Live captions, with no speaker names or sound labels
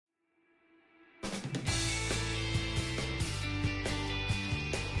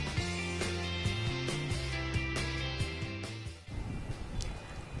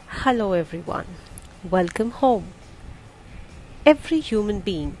Hello everyone, welcome home. Every human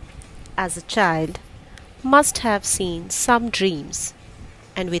being, as a child, must have seen some dreams,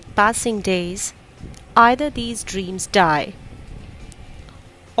 and with passing days, either these dreams die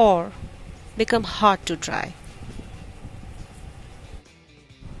or become hard to try.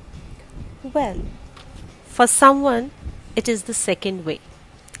 Well, for someone, it is the second way.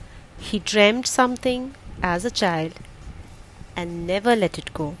 He dreamed something as a child and never let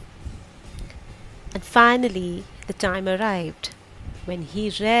it go. And finally, the time arrived when he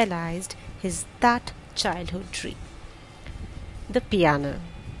realized his that childhood dream. The piano.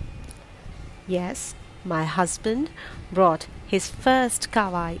 Yes, my husband brought his first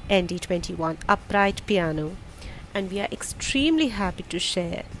Kawai ND21 upright piano, and we are extremely happy to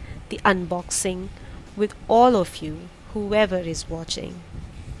share the unboxing with all of you, whoever is watching.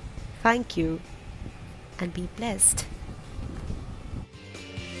 Thank you and be blessed.